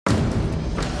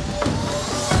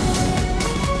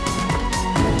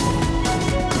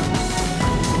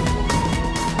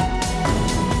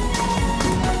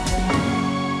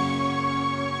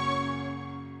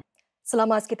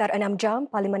Selama sekitar 6 jam,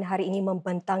 Parlimen hari ini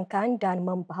membentangkan dan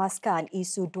membahaskan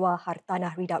isu dua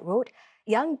hartanah Ridout Road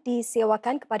yang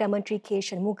disewakan kepada Menteri K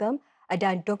Shanmugam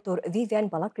dan Dr. Vivian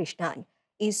Balakrishnan.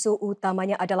 Isu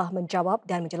utamanya adalah menjawab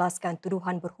dan menjelaskan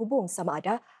tuduhan berhubung sama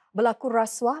ada berlaku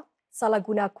rasuah, salah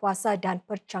guna kuasa dan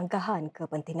percanggahan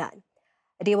kepentingan.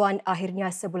 Dewan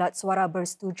akhirnya sebulat suara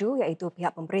bersetuju iaitu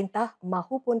pihak pemerintah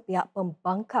mahupun pihak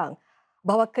pembangkang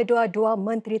bahawa kedua-dua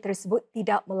menteri tersebut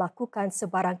tidak melakukan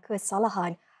sebarang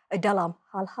kesalahan dalam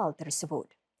hal-hal tersebut.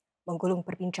 Menggulung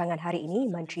perbincangan hari ini,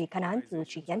 Menteri Kanan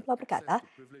Vivian telah berkata,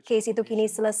 kes itu kini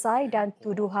selesai dan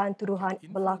tuduhan-tuduhan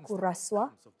berlaku rasuah,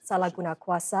 salah guna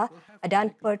kuasa dan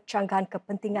percanggahan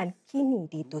kepentingan kini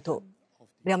ditutup.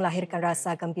 Beliau melahirkan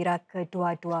rasa gembira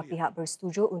kedua-dua pihak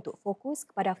bersetuju untuk fokus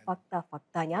kepada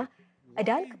fakta-faktanya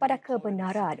dan kepada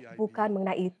kebenaran, bukan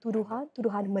mengenai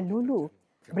tuduhan-tuduhan melulu,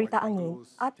 berita angin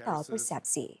atau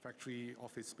persepsi.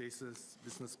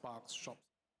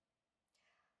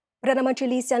 Perdana Menteri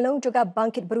Lee Hsien Loong juga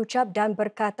bangkit berucap dan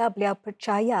berkata beliau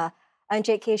percaya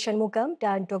Encik K Shanmugam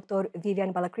dan Dr. Vivian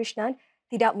Balakrishnan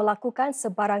tidak melakukan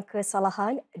sebarang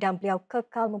kesalahan dan beliau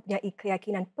kekal mempunyai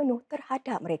keyakinan penuh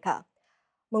terhadap mereka.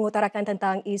 Mengutarakan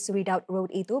tentang isu Ridout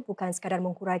Road itu bukan sekadar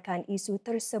menghuraikan isu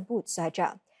tersebut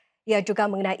sahaja. Ia juga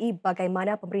mengenai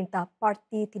bagaimana pemerintah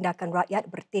Parti Tindakan Rakyat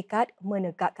bertekad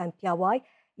menegakkan piawai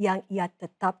yang ia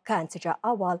tetapkan sejak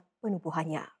awal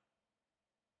penubuhannya.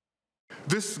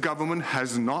 This government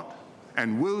has not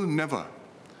and will never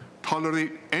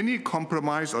tolerate any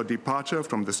compromise or departure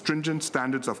from the stringent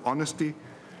standards of honesty,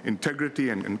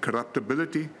 integrity and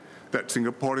incorruptibility that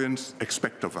Singaporeans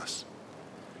expect of us.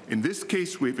 In this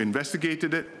case, we've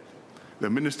investigated it. The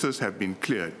ministers have been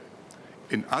cleared.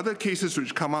 In other cases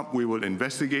which come up, we will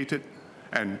investigate it,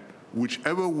 and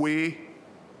whichever way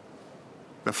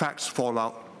the facts fall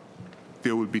out,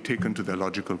 they will be taken to their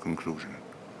logical conclusion.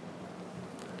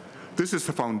 This is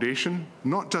the foundation,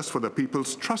 not just for the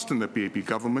people's trust in the PAP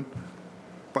government,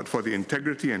 but for the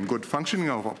integrity and good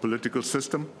functioning of our political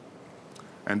system.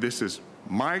 And this is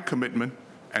my commitment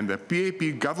and the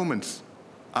PAP government's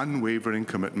unwavering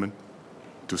commitment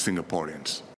to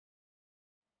Singaporeans.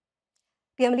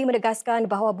 PM Lee menegaskan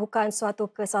bahawa bukan suatu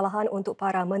kesalahan untuk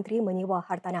para menteri menyewa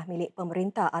hartanah milik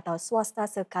pemerintah atau swasta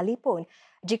sekalipun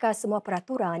jika semua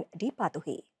peraturan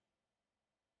dipatuhi.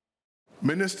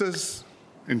 Ministers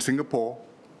in Singapore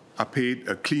are paid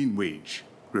a clean wage,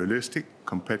 realistic,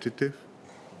 competitive,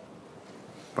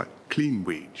 but clean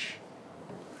wage.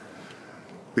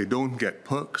 They don't get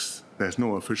perks, there's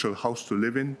no official house to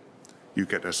live in. You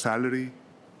get a salary,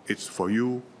 it's for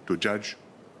you to judge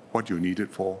what you need it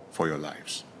for your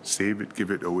lives. Save it, give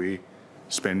it away,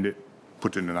 spend it,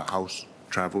 put it in a house,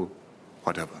 travel,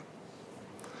 whatever.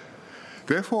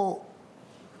 Therefore,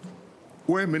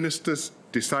 where ministers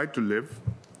decide to live,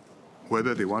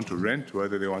 whether they want to rent,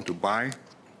 whether they want to buy,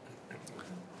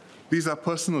 these are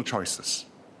personal choices.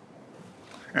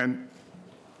 And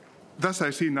thus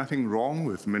I see nothing wrong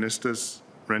with ministers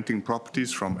renting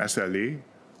properties from SLA,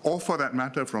 or for that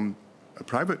matter from a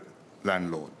private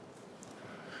landlord,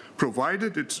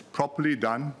 provided it's properly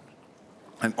done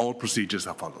and all procedures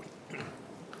are followed.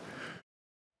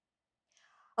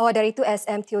 Awal dari itu,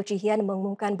 SM Teo Chee Hean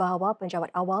mengumumkan bahawa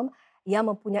penjawat awam yang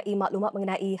mempunyai maklumat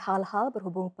mengenai hal-hal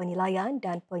berhubung penilaian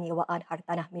dan penyewaan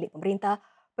hartanah milik pemerintah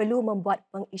perlu membuat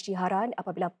pengisytiharan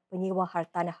apabila penyewa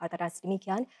hartanah-hartanah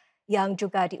sedemikian yang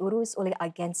juga diurus oleh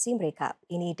agensi mereka.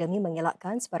 Ini demi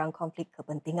mengelakkan sebarang konflik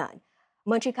kepentingan.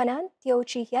 Menteri Kanan Teo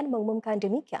Chee Hean mengumumkan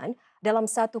demikian dalam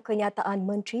satu kenyataan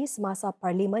menteri semasa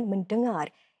Parlimen mendengar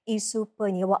isu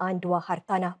penyewaan dua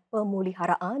hartanah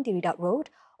pemuliharaan di Ridout Road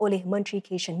oleh Menteri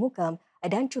K Shanmugam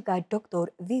dan juga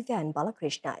Dr. Vivian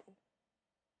Balakrishnan.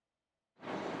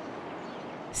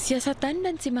 Siasatan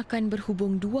dan semakan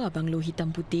berhubung dua banglo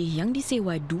hitam putih yang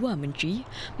disewa dua menteri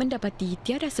mendapati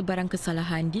tiada sebarang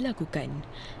kesalahan dilakukan.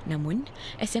 Namun,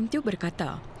 SM Teo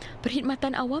berkata,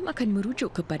 perkhidmatan awam akan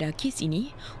merujuk kepada kes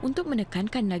ini untuk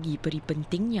menekankan lagi peri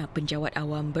pentingnya penjawat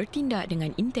awam bertindak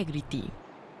dengan integriti.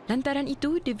 Lantaran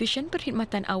itu, Division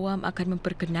Perkhidmatan Awam akan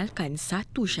memperkenalkan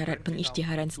satu syarat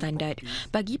pengisytiharan standard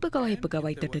bagi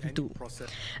pegawai-pegawai tertentu.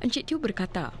 Encik Teo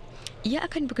berkata, ia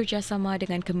akan bekerjasama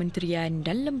dengan kementerian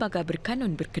dan lembaga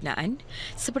berkanun berkenaan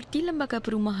seperti Lembaga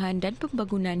Perumahan dan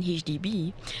Pembangunan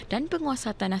HDB dan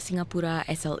Penguasa Tanah Singapura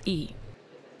SLA.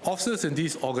 Officers in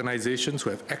these organisations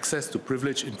who have access to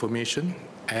privileged information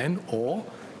and/or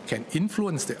can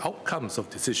influence the outcomes of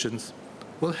decisions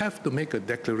will have to make a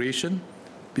declaration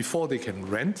before they can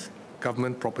rent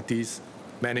government properties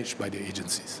managed by the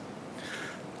agencies.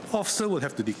 The officer will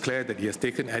have to declare that he has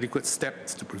taken adequate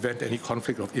steps to prevent any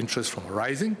conflict of interest from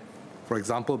arising for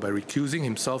example, by recusing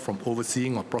himself from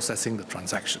overseeing or processing the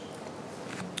transaction.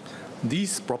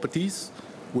 These properties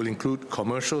will include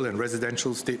commercial and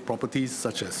residential state properties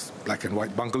such as black and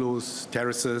white bungalows,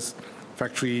 terraces,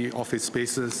 factory, office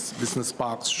spaces, business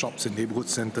parks, shops and neighbourhood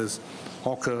centres,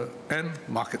 hawker and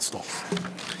market stalls.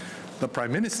 The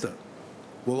Prime Minister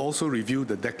will also review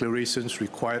the declarations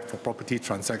required for property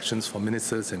transactions for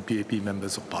ministers and PAP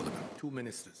members of Parliament.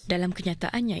 Dalam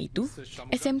kenyataannya itu,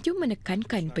 SMTU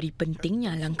menekankan peri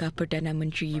pentingnya langkah Perdana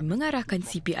Menteri mengarahkan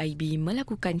CPIB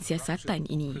melakukan siasatan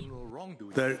ini.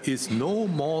 There is no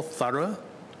more thorough,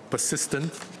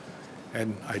 persistent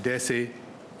and I dare say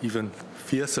even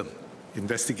fearsome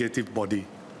investigative body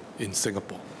in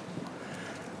Singapore.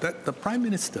 That the Prime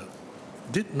Minister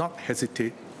did not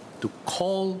hesitate to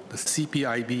call the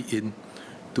CPIB in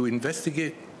to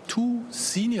investigate 2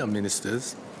 senior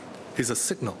ministers is a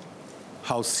signal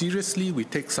how seriously we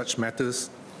take such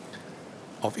matters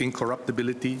of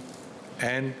incorruptibility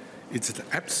and its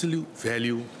absolute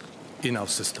value in our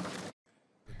system.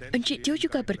 Encik Teo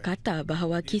juga berkata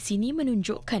bahawa kes ini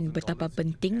menunjukkan betapa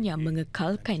pentingnya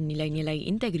mengekalkan nilai-nilai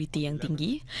integriti yang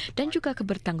tinggi dan juga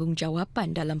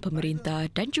kebertanggungjawaban dalam pemerintah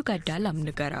dan juga dalam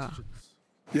negara.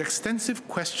 The extensive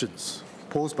questions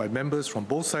posed by members from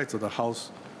both sides of the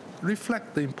House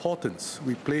reflect the importance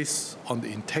we place on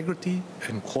the integrity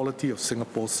and quality of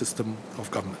Singapore's system of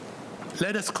government.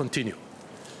 Let us continue,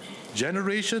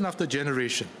 generation after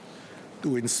generation,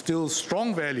 to instill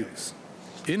strong values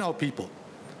in our people,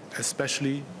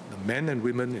 especially the men and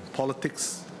women in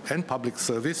politics and public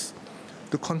service,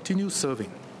 to continue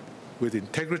serving with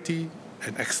integrity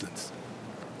and excellence,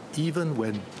 even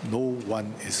when no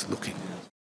one is looking.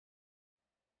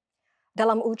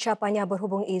 Dalam ucapannya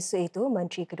berhubung isu itu,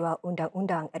 Menteri Kedua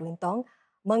Undang-Undang Edwin Tong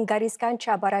menggariskan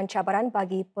cabaran-cabaran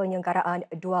bagi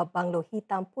penyelenggaraan 2 banglo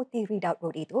hitam putih Ridout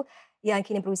Road itu yang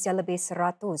kini berusia lebih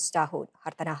 100 tahun.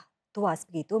 Hartanah tuas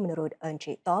begitu menurut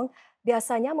Encik Tong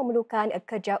biasanya memerlukan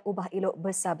kerja ubah elok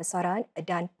besar-besaran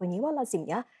dan penyewa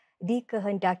lazimnya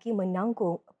dikehendaki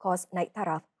menanggung kos naik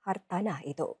taraf hartanah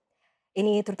itu.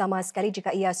 Ini terutama sekali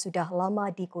jika ia sudah lama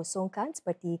dikosongkan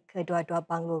seperti kedua-dua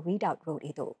banglo Ridout Road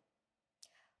itu.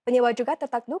 Penyewa juga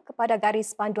tertakluk kepada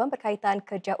garis panduan berkaitan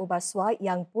kerja ubah suai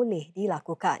yang boleh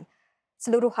dilakukan.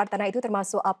 Seluruh hartanah itu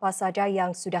termasuk apa saja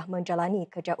yang sudah menjalani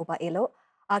kerja ubah elok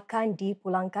akan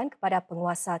dipulangkan kepada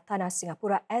penguasa tanah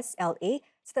Singapura SLA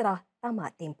setelah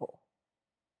tamat tempoh.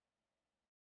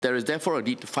 There is therefore a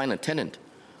need to find a tenant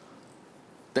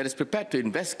that is prepared to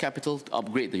invest capital to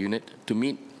upgrade the unit to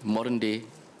meet modern-day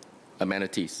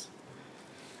amenities,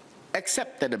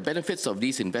 except that the benefits of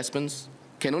these investments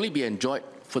can only be enjoyed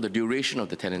for the duration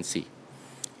of the tenancy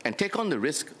and take on the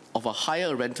risk of a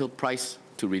higher rental price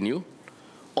to renew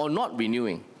or not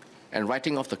renewing and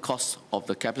writing off the costs of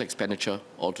the capital expenditure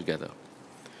altogether.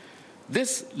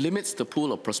 This limits the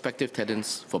pool of prospective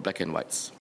tenants for black and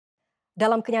whites.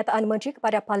 Dalam kenyataan Menteri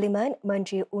kepada Parlimen,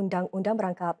 Menteri Undang-Undang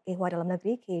Merangkap Ehwal Dalam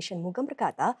Negeri K Shanmugam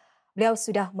berkata, beliau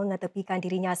sudah mengetepikan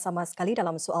dirinya sama sekali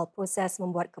dalam soal proses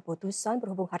membuat keputusan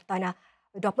berhubung hartanah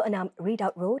 26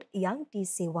 Ridout Road yang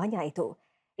disewanya itu.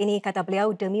 Ini kata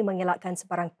beliau demi mengelakkan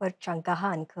sebarang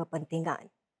percanggahan kepentingan.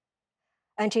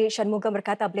 Encik Shanmugam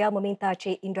berkata beliau meminta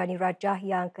Cik Indrani Rajah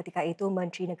yang ketika itu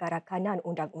Menteri Negara Kanan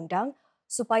Undang-Undang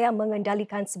supaya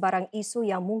mengendalikan sebarang isu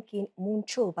yang mungkin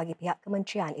muncul bagi pihak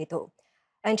kementerian itu.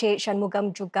 Encik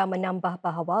Shanmugam juga menambah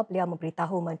bahawa beliau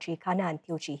memberitahu Menteri Kanan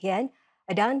Teo Chee Hean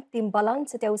dan Timbalan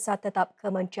Setiausaha Tetap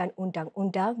Kementerian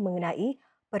Undang-Undang mengenai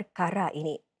perkara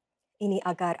ini. Ini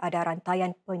agar ada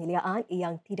rantaian penyeliaan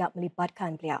yang tidak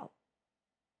melibatkan beliau.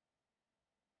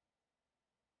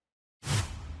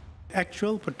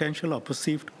 Actual, potential or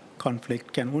perceived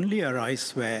conflict can only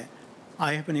arise where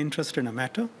I have an interest in a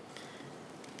matter,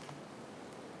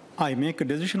 I make a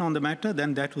decision on the matter,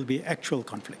 then that will be actual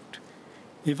conflict.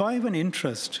 If I have an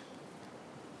interest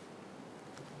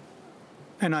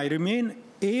and I remain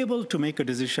able to make a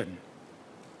decision,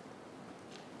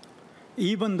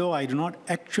 even though I do not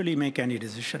actually make any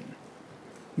decision,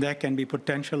 there can be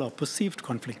potential or perceived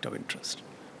conflict of interest.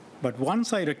 But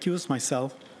once I recuse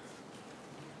myself,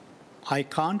 I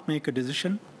can't make a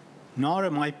decision, nor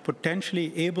am I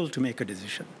potentially able to make a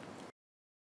decision.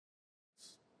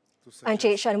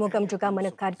 Encik Shanmugam juga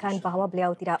menekankan bahawa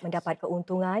beliau tidak mendapat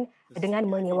keuntungan dengan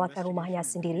menyewakan rumahnya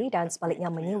sendiri dan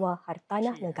sebaliknya menyewa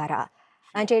hartanah negara.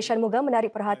 Encik Shanmugam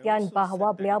menarik perhatian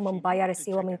bahawa beliau membayar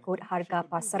sewa mengikut harga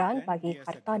pasaran bagi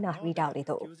hartanah Ridout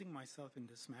itu.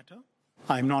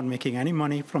 I'm not making any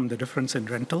money from the difference in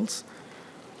rentals.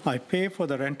 I pay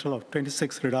for the rental of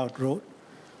 26 Ridout Road,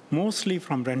 mostly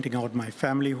from renting out my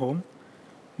family home,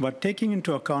 But taking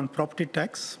into account property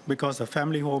tax, because the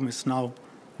family home is now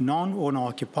non-owner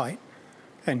occupied,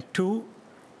 and 2,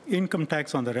 income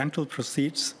tax on the rental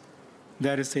proceeds,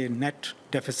 there is a net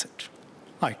deficit.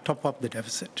 I top up the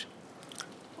deficit.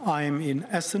 I am in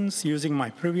essence using my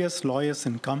previous lawyer's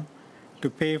income to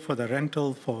pay for the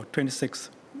rental for 26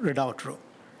 Ridout Road.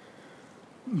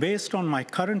 Based on my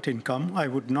current income, I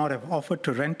would not have offered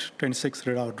to rent 26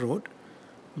 Ridout Road.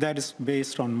 That is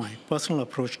based on my personal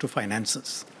approach to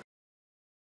finances.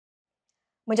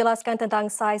 Menjelaskan tentang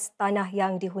saiz tanah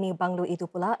yang dihuni banglo itu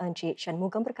pula, Encik K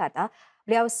Shanmugam berkata,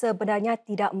 beliau sebenarnya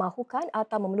tidak mahukan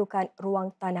atau memerlukan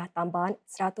ruang tanah tambahan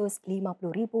 150,000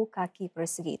 kaki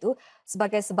persegi itu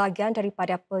sebagai sebahagian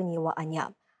daripada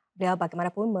penyewaannya. Beliau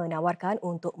bagaimanapun menawarkan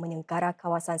untuk menyengkara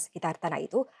kawasan sekitar tanah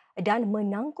itu dan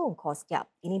menanggung kosnya.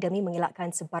 Ini demi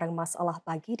mengelakkan sebarang masalah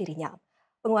bagi dirinya.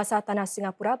 Penguasa tanah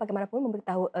Singapura bagaimanapun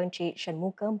memberitahu Encik K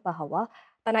Shanmugam bahawa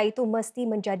tanah itu mesti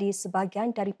menjadi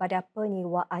sebahagian daripada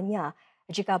penyewaannya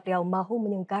jika beliau mahu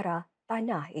menyengkara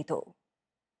tanah itu.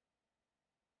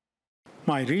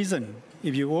 My reason,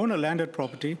 if you own a landed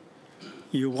property,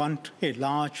 you want a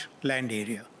large land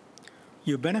area.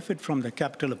 You benefit from the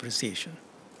capital appreciation.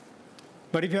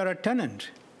 But if you are a tenant,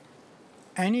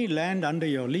 any land under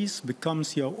your lease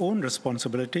becomes your own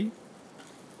responsibility,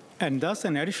 and thus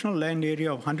an additional land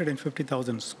area of 150,000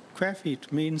 square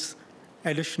feet means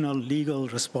additional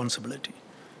legal responsibility.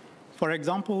 For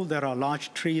example, there are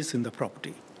large trees in the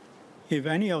property. If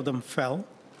any of them fell,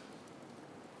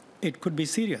 it could be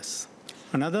serious.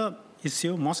 Another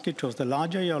issue, mosquitoes. The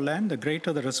larger your land, the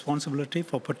greater the responsibility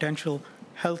for potential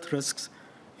health risks,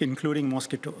 including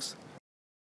mosquitoes.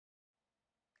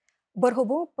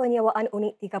 Berhubung penyewaan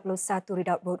unit 31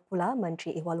 Ridout Road pula,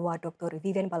 Menteri Ihwal Luar Dr.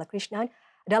 Vivian Balakrishnan,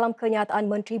 dalam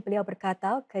kenyataan menteri beliau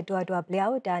berkata kedua-dua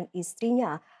beliau dan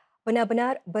isterinya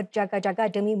benar-benar berjaga-jaga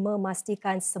demi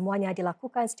memastikan semuanya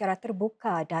dilakukan secara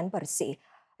terbuka dan bersih.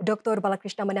 Dr.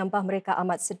 Balakrishnan menambah mereka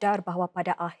amat sedar bahawa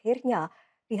pada akhirnya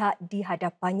pihak di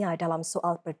hadapannya dalam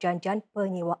soal perjanjian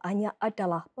penyewaannya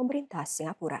adalah pemerintah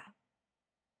Singapura.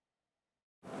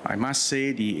 I must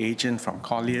say the agent from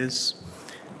Colliers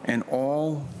and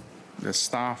all the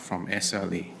staff from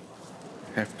SLA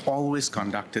have always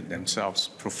conducted themselves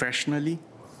professionally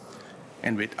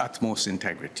and with utmost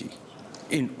integrity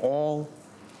in all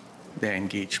their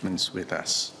engagements with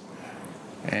us.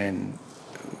 And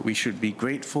we should be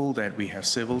grateful that we have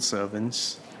civil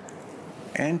servants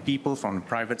and people from the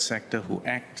private sector who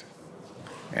act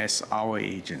as our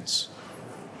agents,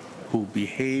 who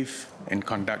behave and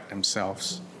conduct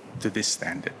themselves to this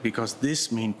standard, because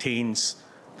this maintains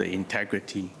the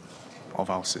integrity of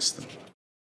our system.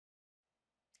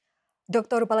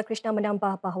 Dr. Balakrishnan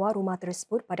menambah bahawa rumah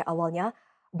tersebut pada awalnya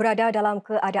berada dalam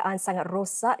keadaan sangat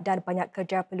rosak dan banyak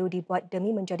kerja perlu dibuat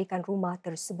demi menjadikan rumah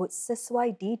tersebut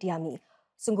sesuai didiami.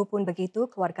 Sungguh pun begitu,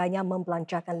 keluarganya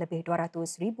membelanjakan lebih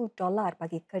 $200,000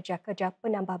 bagi kerja-kerja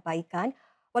penambahbaikan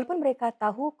walaupun mereka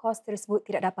tahu kos tersebut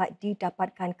tidak dapat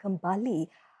didapatkan kembali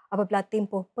apabila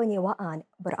tempoh penyewaan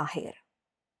berakhir.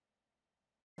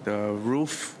 The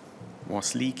roof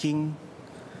was leaking.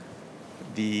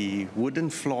 The wooden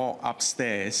floor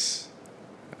upstairs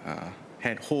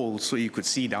had holes so you could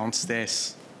see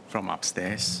downstairs from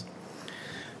upstairs.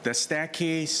 The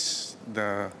staircase,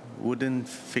 the wooden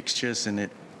fixtures in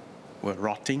it were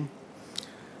rotting.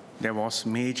 There was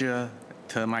major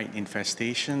termite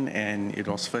infestation, and it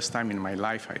was the first time in my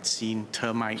life I'd seen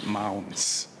termite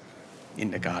mounds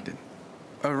in the garden.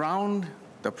 Around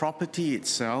the property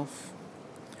itself,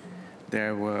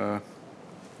 there were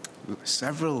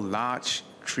several large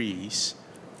trees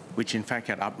which in fact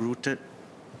had uprooted,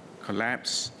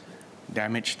 collapsed,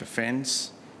 damaged the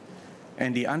fence,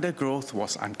 and the undergrowth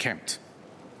was unkempt.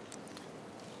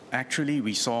 Actually,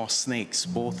 we saw snakes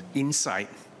both inside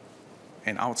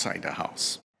and outside the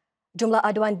house. Jumlah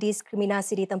aduan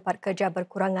diskriminasi di tempat kerja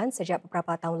berkurangan sejak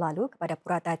beberapa tahun lalu kepada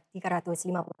purata 315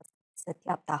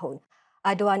 setiap tahun.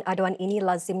 Aduan-aduan ini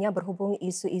lazimnya berhubung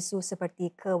isu-isu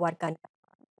seperti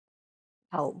kewarganegaraan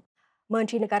kaum.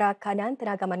 Menteri Negara Kanan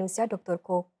Tenaga Manusia Dr.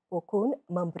 Koh Pokun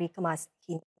memberi kemas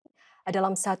kini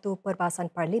dalam satu perbahasan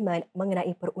Parlimen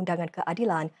mengenai perundangan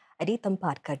keadilan di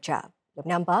tempat kerja. Dia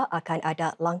menambah akan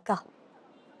ada langkah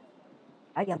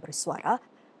yang bersuara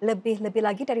lebih-lebih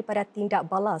lagi daripada tindak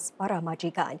balas para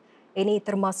majikan. Ini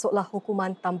termasuklah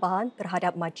hukuman tambahan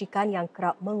terhadap majikan yang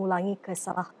kerap mengulangi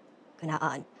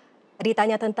kesalahkenaan.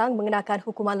 Ditanya tentang mengenakan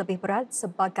hukuman lebih berat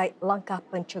sebagai langkah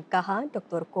pencegahan,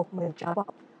 Dr. Koh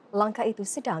menjawab langkah itu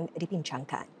sedang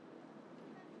dibincangkan.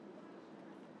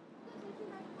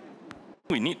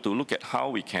 We need to look at how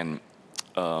we can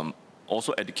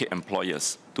also educate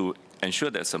employers to ensure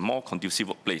there's a more conducive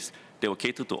workplace. They will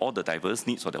cater to all the diverse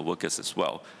needs of their workers as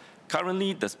well.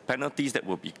 Currently, the penalties that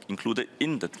will be included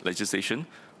in the legislation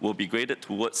will be graded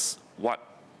towards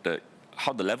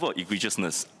how the level of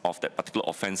egregiousness of that particular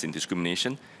offence in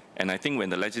discrimination. And I think when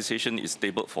the legislation is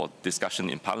tabled for discussion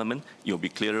in Parliament, it will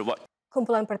be clearer what.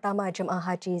 Kumpulan pertama Jemaah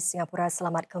Haji Singapura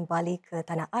selamat kembali ke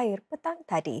tanah air petang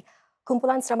tadi.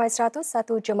 Kumpulan seramai 101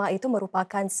 jemaah itu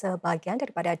merupakan sebahagian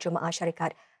daripada jemaah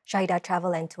syarikat Syahidah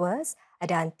Travel and Tours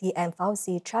dan TM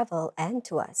Fauzi Travel and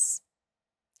Tours.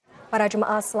 Para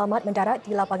jemaah selamat mendarat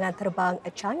di lapangan terbang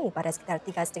Changi pada sekitar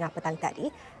 3.30 petang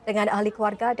tadi dengan ahli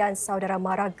keluarga dan saudara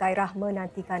mara gairah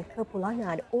menantikan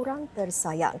kepulangan orang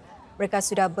tersayang. Mereka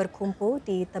sudah berkumpul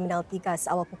di Terminal 3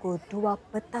 seawal pukul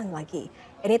 2 petang lagi.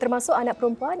 Ini termasuk anak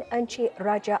perempuan Encik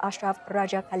Raja Ashraf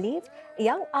Raja Khalif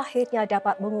yang akhirnya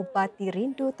dapat mengubati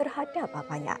rindu terhadap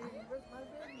bapanya.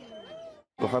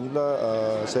 Alhamdulillah,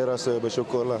 saya rasa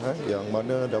bersyukurlah yang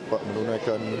mana dapat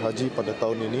menunaikan haji pada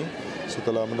tahun ini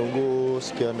setelah menunggu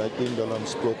sekian, I think dalam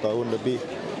 10 tahun lebih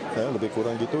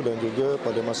kurang gitu, dan juga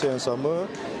pada masa yang sama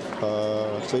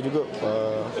saya juga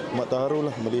amat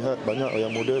terharulah melihat banyak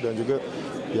yang muda dan juga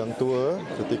yang tua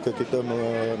ketika kita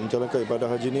menjalankan ibadah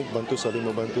haji ini saling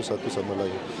membantu satu sama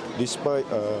lain. Despite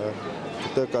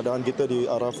keadaan kita di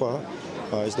Arafah,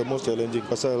 it's the most challenging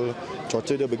pasal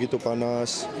cuaca dia begitu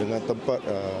panas dengan tempat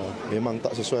memang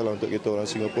tak sesuai lah untuk kita orang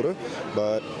Singapura,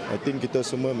 but I think kita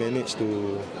semua manage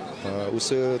to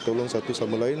usaha tolong satu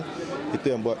sama lain. Itu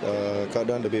yang buat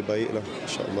keadaan lebih baik lah,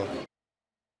 insyaAllah.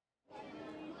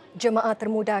 Jemaah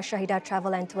termuda Syahidah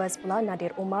Travel and Tours pula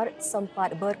Nadir Umar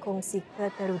sempat berkongsi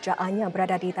keterujaannya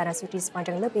berada di Tanah Suci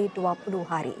sepanjang lebih 20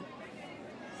 hari.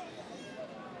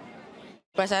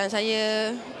 Perasaan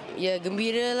saya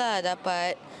gembira lah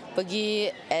dapat pergi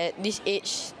at this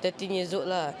age 13 years old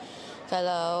lah.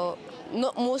 Kalau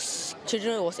not most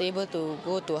children was able to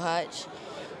go to Hajj,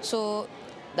 so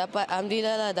dapat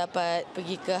alhamdulillah lah dapat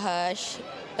pergi ke Hajj,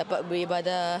 dapat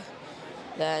beribadah,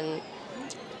 dan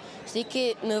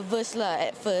sedikit nervous lah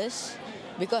at first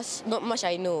because not much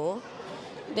I know.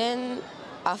 Then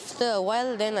after a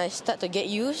while, then I start to get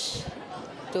used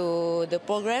to the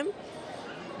program.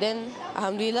 Then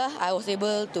alhamdulillah I was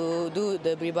able to do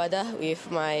the beribadah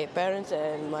with my parents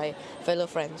and my fellow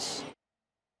friends.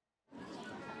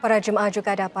 Para jemaah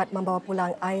juga dapat membawa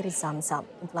pulang air zam-zam.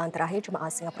 Kumpulan terakhir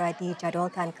jemaah Singapura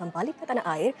dijadualkan kembali ke tanah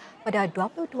air pada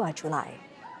 22 Julai.